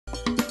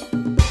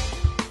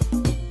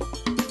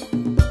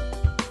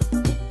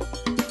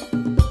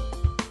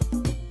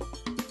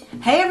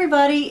Hey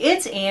everybody,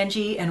 it's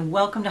Angie and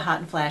welcome to Hot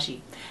and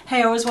Flashy.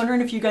 Hey, I was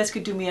wondering if you guys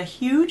could do me a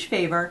huge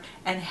favor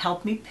and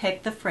help me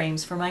pick the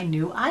frames for my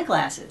new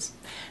eyeglasses.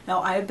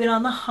 Now, I've been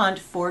on the hunt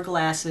for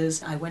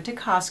glasses. I went to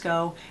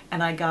Costco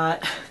and I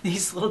got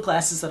these little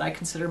glasses that I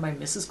consider my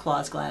Mrs.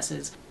 Claus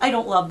glasses. I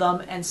don't love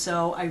them and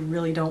so I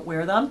really don't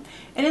wear them.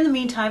 And in the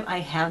meantime, I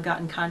have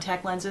gotten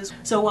contact lenses.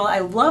 So while I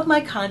love my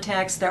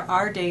contacts, there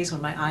are days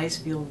when my eyes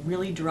feel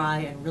really dry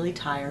and really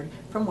tired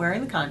from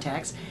wearing the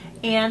contacts.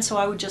 And so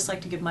I would just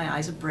like to give my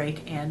eyes a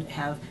break and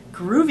have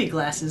groovy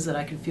glasses that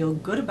I can feel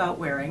good about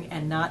wearing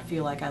and not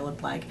feel like I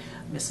look like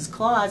Mrs.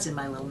 Claus in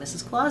my little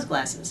Mrs. Claus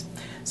glasses.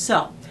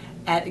 So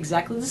at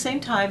exactly the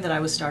same time that I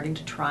was starting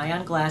to try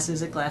on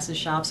glasses at glasses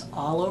shops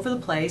all over the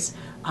place,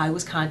 I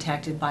was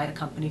contacted by a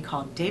company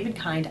called David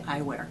Kind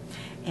Eyewear.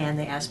 And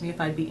they asked me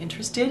if I'd be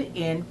interested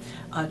in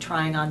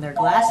trying on their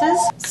glasses.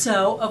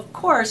 So of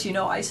course, you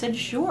know, I said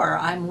sure.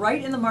 I'm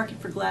right in the market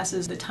for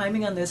glasses. The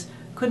timing on this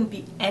couldn't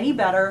be any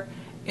better.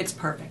 It's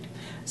perfect.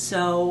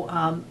 So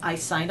I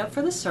signed up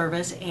for the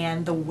service,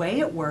 and the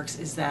way it works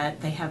is that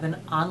they have an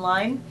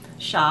online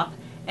shop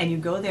and you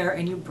go there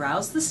and you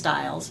browse the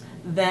styles.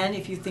 Then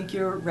if you think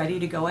you're ready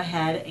to go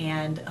ahead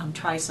and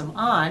try some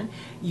on,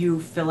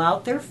 you fill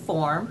out their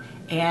form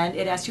and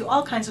it asks you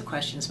all kinds of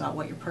questions about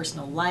what your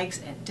personal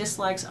likes and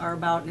dislikes are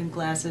about in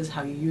glasses,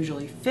 how you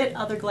usually fit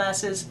other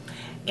glasses,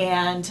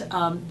 and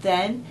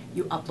then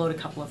you upload a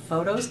couple of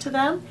photos to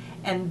them.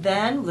 And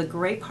then the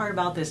great part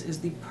about this is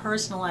the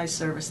personalized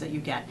service that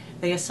you get.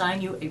 They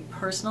assign you a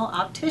personal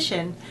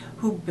optician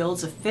who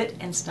builds a fit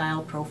and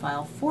style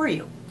profile for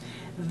you.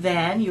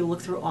 Then you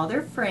look through all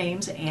their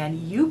frames and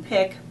you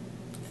pick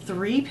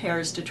 3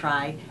 pairs to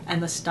try,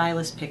 and the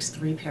stylist picks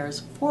 3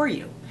 pairs for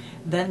you.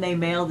 Then they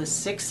mail the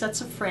 6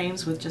 sets of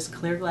frames with just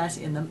clear glass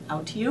in them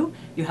out to you.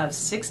 You have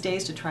 6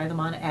 days to try them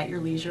on at your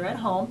leisure at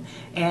home,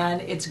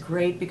 and it's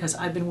great because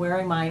I've been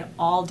wearing mine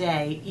all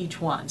day, each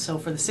one. So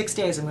for the 6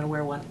 days I'm going to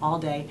wear one all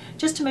day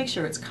just to make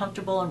sure it's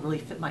comfortable and really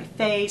fit my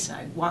face.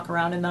 I walk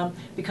around in them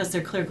because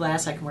they're clear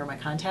glass. I can wear my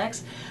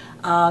contacts.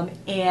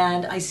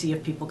 And I see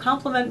if people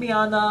compliment me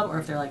on them or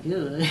if they're like,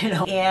 ugh, you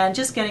know, and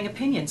just getting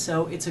opinions.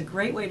 So it's a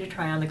great way to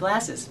try on the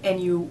glasses.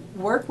 And you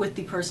work with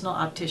the personal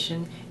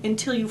optician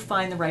until you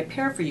find the right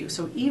pair for you.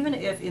 So even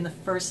if in the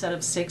first set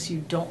of 6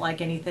 you don't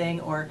like anything,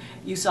 or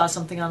you saw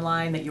something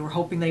online that you were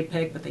hoping they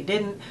picked but they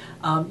didn't,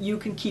 you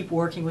can keep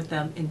working with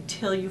them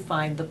until you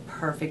find the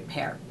perfect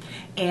pair.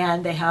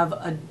 And they have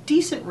a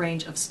decent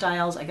range of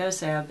styles. I gotta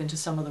say, I've been to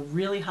some of the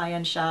really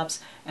high-end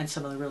shops and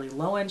some of the really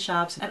low-end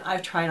shops, and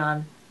I've tried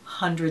on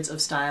hundreds of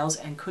styles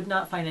and could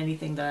not find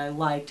anything that I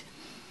liked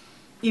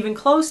even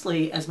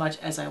closely as much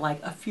as I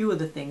like a few of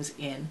the things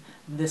in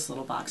this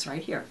little box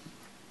right here.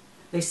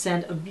 They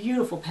send a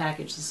beautiful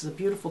package. This is a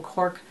beautiful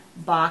cork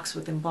box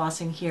with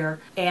embossing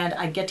here, and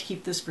I get to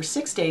keep this for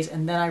 6 days,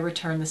 and then I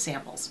return the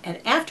samples.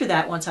 And after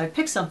that, once I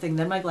pick something,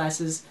 then my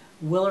glasses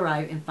will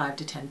arrive in 5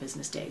 to 10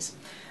 business days.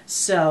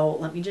 So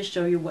let me just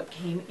show you what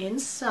came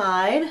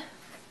inside.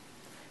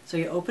 So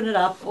you open it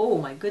up. Oh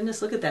my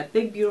goodness, look at that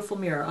big beautiful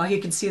mirror. Oh,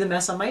 you can see the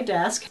mess on my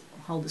desk.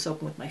 I'll hold this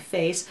open with my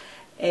face.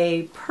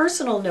 A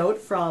personal note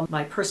from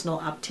my personal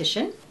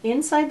optician.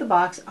 Inside the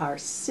box are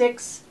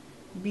 6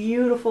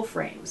 beautiful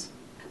frames.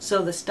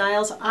 So the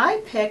styles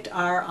I picked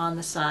are on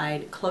the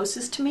side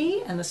closest to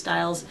me, and the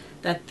styles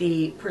that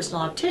the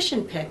personal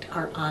optician picked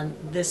are on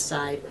this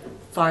side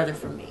farther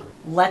from me.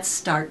 Let's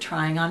start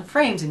trying on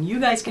frames, and you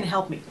guys can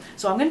help me.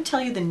 So I'm going to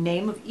tell you the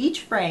name of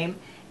each frame,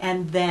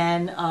 and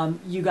then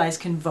you guys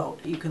can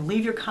vote. You can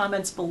leave your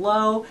comments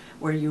below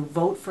where you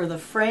vote for the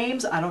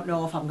frames. I don't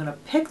know if I'm going to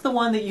pick the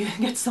one that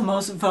gets the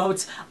most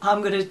votes.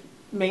 I'm going to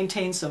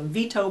maintain some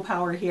veto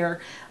power here,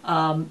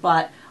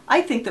 but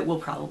I think that we'll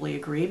probably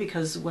agree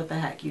because what the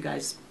heck, you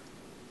guys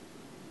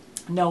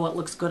know what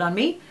looks good on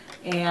me,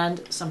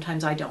 and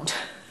sometimes I don't.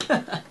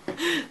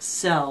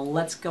 So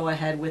let's go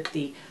ahead with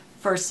the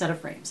first set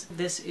of frames.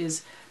 This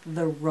is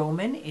the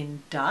Roman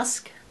in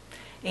Dusk.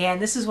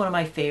 And this is one of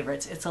my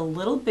favorites. It's a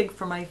little big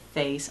for my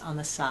face on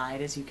the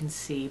side, as you can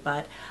see,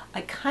 but I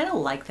kind of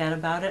like that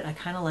about it. I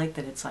kind of like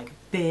that it's like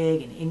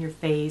big and in your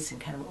face and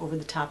kind of over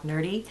the top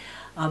nerdy.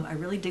 I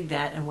really dig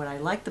that, and what I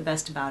like the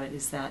best about it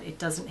is that it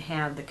doesn't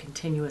have the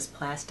continuous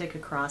plastic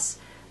across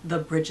the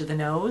bridge of the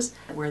nose.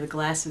 Where the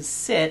glasses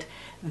sit,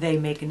 they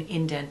make an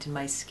indent in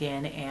my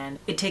skin, and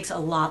it takes a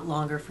lot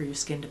longer for your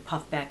skin to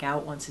puff back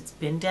out once it's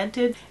been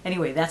dented.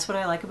 Anyway, that's what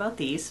I like about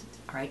these.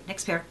 All right,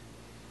 next pair.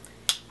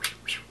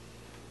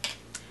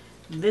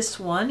 This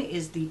one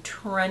is the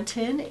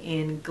Trenton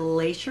in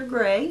Glacier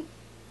Gray.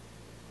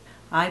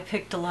 I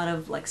picked a lot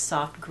of like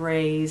soft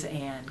grays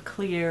and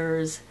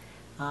clears.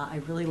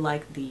 I really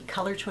liked the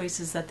color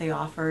choices that they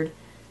offered.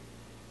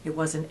 It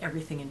wasn't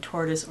everything in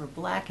tortoise or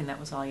black, and that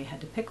was all you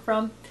had to pick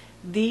from.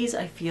 These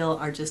I feel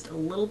are just a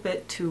little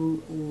bit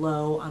too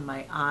low on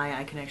my eye.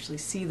 I can actually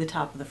see the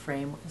top of the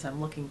frame as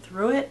I'm looking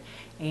through it,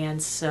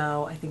 and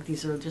so I think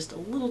these are just a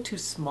little too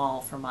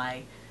small for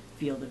my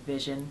field of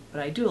vision, but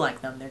I do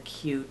like them. They're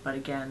cute, but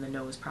again, the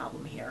nose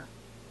problem here.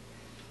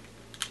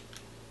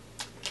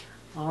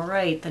 All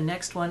right, the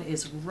next one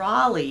is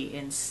Raleigh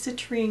in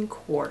Citrine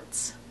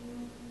Quartz.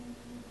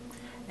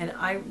 And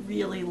I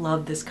really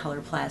love this color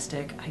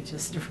plastic. I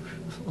just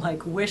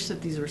like wish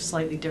that these were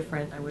slightly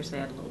different. I wish they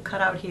had a little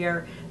cutout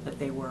here, that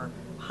they were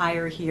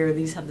higher here.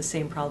 These have the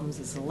same problems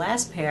as the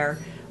last pair,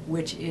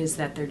 which is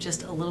that they're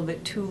just a little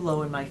bit too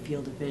low in my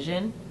field of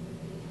vision.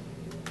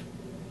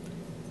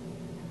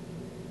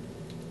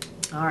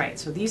 All right,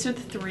 so these are the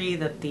three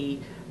that the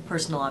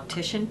personal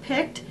optician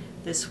picked.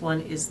 This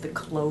one is the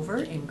Clover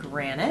in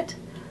Granite.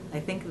 I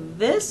think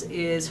this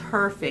is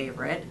her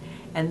favorite,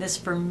 and this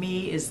for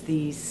me is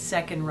the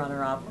second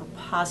runner-up, or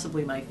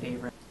possibly my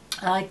favorite.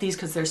 I like these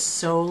because they're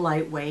so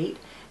lightweight,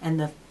 and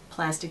the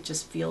plastic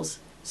just feels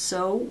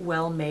so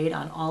well made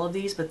on all of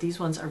these, but these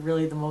ones are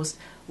really the most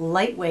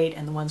lightweight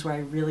and the ones where I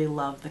really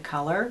love the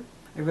color.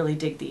 I really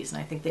dig these,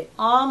 and I think they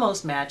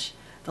almost match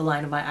the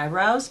line of my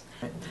eyebrows.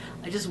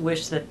 I just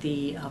wish that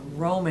the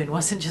Roman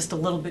wasn't just a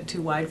little bit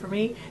too wide for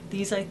me.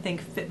 These I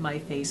think fit my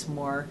face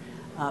more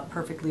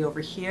perfectly over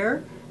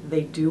here.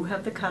 They do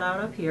have the cutout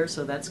up here,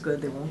 so that's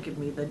good. They won't give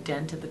me the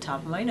dent at the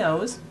top of my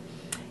nose.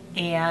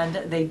 And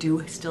they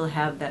do still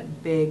have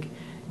that big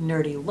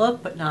nerdy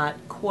look, but not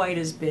quite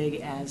as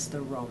big as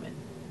the Roman.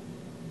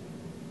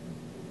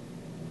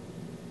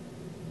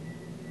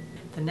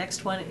 The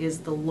next one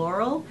is the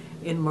Laurel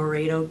in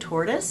Moreto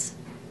Tortoise.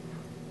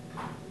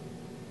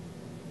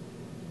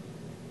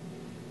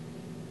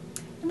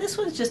 And this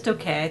one's just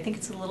okay. I think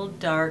it's a little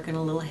dark and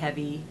a little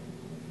heavy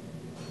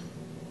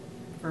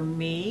for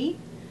me.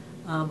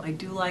 I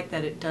do like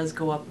that it does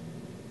go up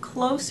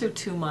closer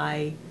to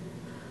my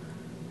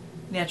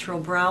natural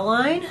brow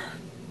line.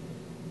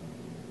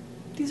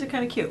 These are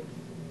kind of cute.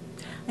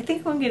 I think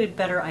I'm going to get a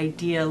better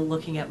idea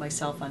looking at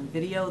myself on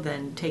video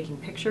than taking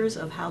pictures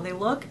of how they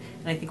look,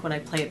 and I think when I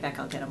play it back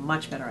I'll get a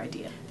much better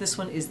idea. This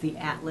one is the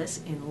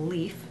Atlas in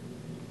Leaf.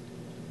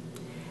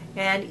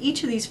 And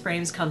each of these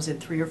frames comes in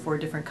 3 or 4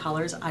 different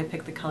colors. I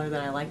picked the color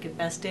that I like it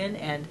best in,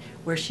 and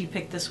where she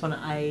picked this one,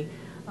 I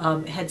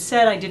had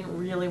said I didn't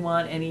really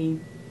want any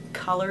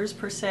colors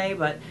per se,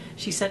 but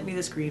she sent me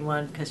this green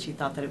one because she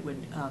thought that it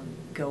would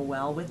go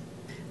well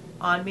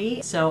on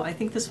me. So I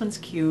think this one's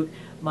cute.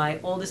 My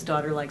oldest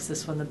daughter likes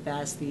this one the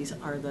best. These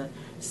are the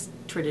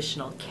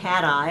traditional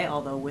cat eye,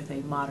 although with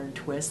a modern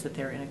twist that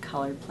they're in a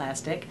colored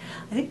plastic.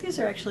 I think these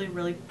are actually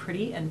really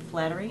pretty and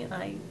flattering, and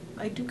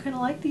I do kind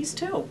of like these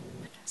too.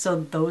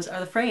 So those are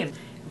the frames.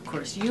 Of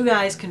course, you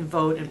guys can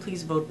vote, and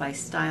please vote by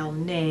style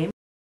name.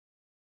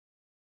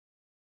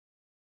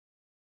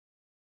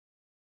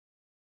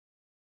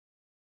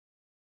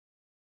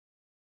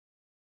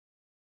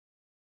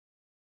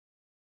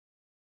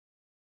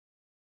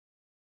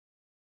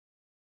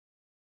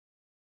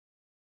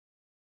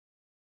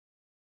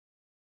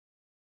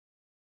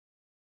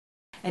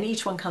 And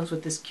each one comes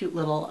with this cute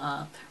little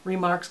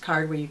remarks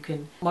card where you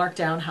can mark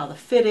down how the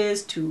fit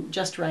is, to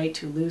just right,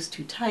 too loose,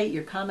 too tight,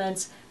 your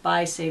comments,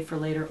 buy, save for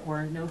later,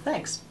 or no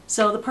thanks.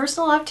 So the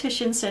personal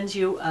optician sends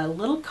you a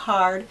little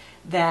card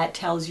that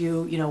tells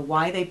you,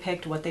 why they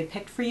picked what they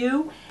picked for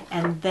you.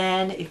 And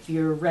then if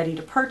you're ready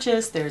to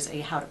purchase, there's a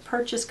how to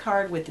purchase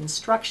card with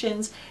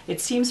instructions. It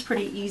seems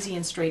pretty easy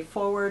and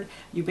straightforward.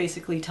 You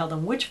basically tell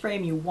them which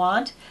frame you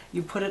want,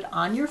 you put it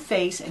on your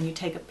face, and you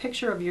take a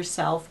picture of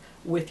yourself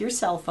with your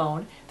cell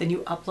phone, then you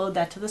upload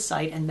that to the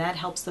site, and that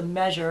helps them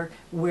measure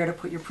where to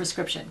put your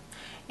prescription.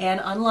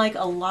 And unlike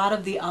a lot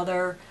of the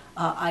other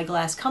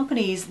eyeglass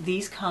companies,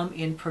 these come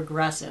in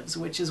progressives,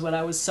 which is what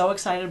I was so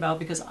excited about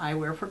because I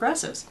wear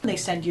progressives. They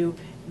send you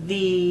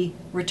the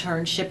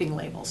return shipping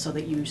label so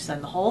that you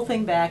send the whole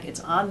thing back, it's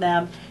on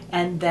them,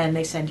 and then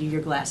they send you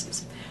your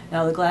glasses.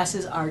 Now the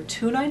glasses are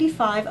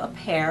 $2.95 a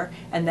pair,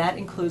 and that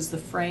includes the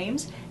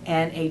frames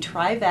and a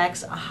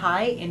Trivex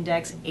high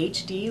index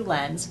HD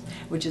lens,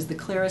 which is the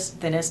clearest,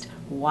 thinnest,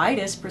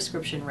 widest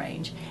prescription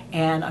range.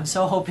 And I'm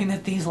so hoping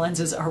that these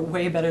lenses are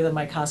way better than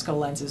my Costco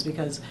lenses,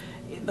 because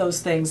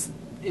those things,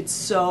 it's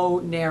so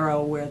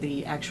narrow where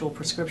the actual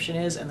prescription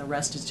is and the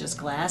rest is just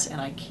glass, and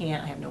I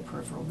have no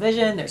peripheral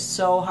vision. They're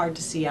so hard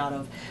to see out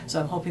of. So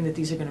I'm hoping that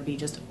these are going to be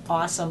just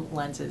awesome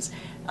lenses.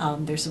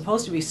 They're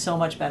supposed to be so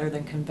much better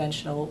than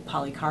conventional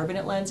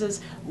polycarbonate lenses,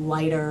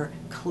 lighter,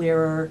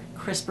 clearer,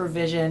 crisper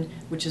vision,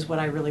 which is what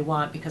I really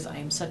want because I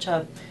am such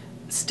a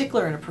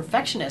stickler and a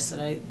perfectionist,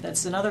 and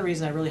that's another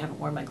reason I really haven't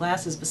worn my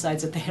glasses,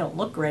 besides that they don't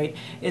look great,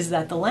 is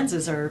that the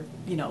lenses are,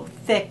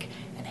 thick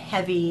and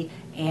heavy,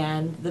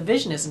 and the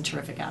vision isn't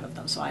terrific out of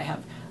them. So I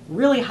have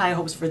really high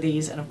hopes for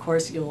these, and of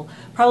course you'll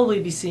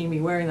probably be seeing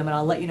me wearing them, and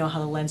I'll let you know how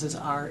the lenses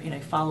are in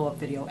a follow-up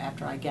video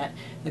after I get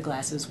the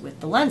glasses with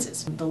the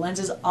lenses. The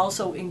lenses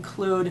also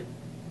include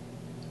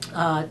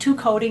 2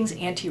 coatings,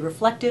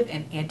 anti-reflective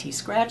and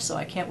anti-scratch, so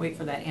I can't wait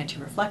for that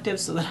anti-reflective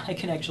so that I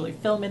can actually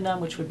film in them,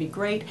 which would be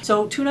great.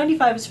 So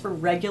 $2.95 is for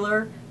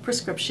regular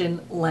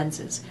prescription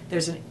lenses.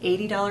 There's an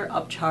 $80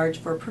 upcharge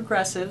for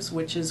progressives,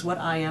 which is what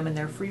I am, and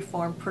they're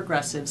freeform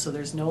progressives, so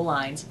there's no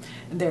lines.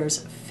 And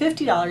there's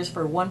 $50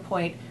 for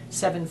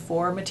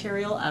 1.74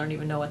 material, I don't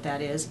even know what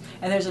that is.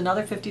 And there's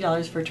another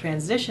 $50 for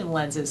transition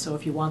lenses, so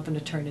if you want them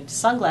to turn into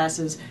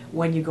sunglasses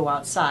when you go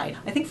outside.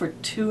 I think for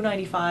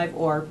 $2.95,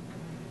 or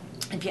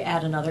if you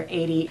add another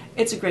 $80,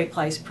 it's a great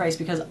price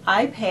because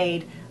I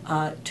paid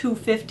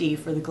 $2.50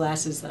 for the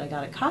glasses that I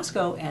got at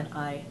Costco, and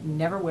I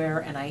never wear,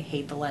 and I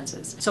hate the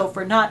lenses. So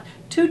for not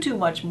too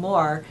much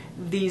more,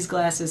 these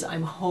glasses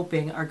I'm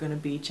hoping are going to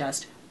be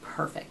just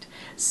perfect.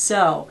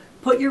 So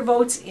put your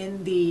votes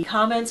in the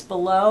comments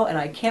below, and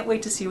I can't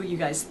wait to see what you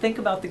guys think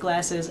about the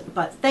glasses.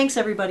 But thanks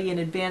everybody in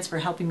advance for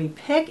helping me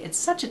pick. It's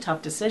such a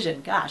tough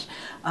decision, gosh.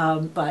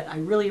 But I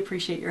really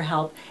appreciate your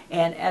help.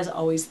 And as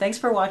always, thanks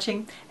for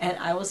watching, and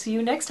I will see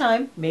you next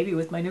time, maybe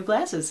with my new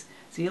glasses.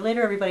 See you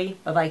later, everybody.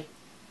 Bye-bye.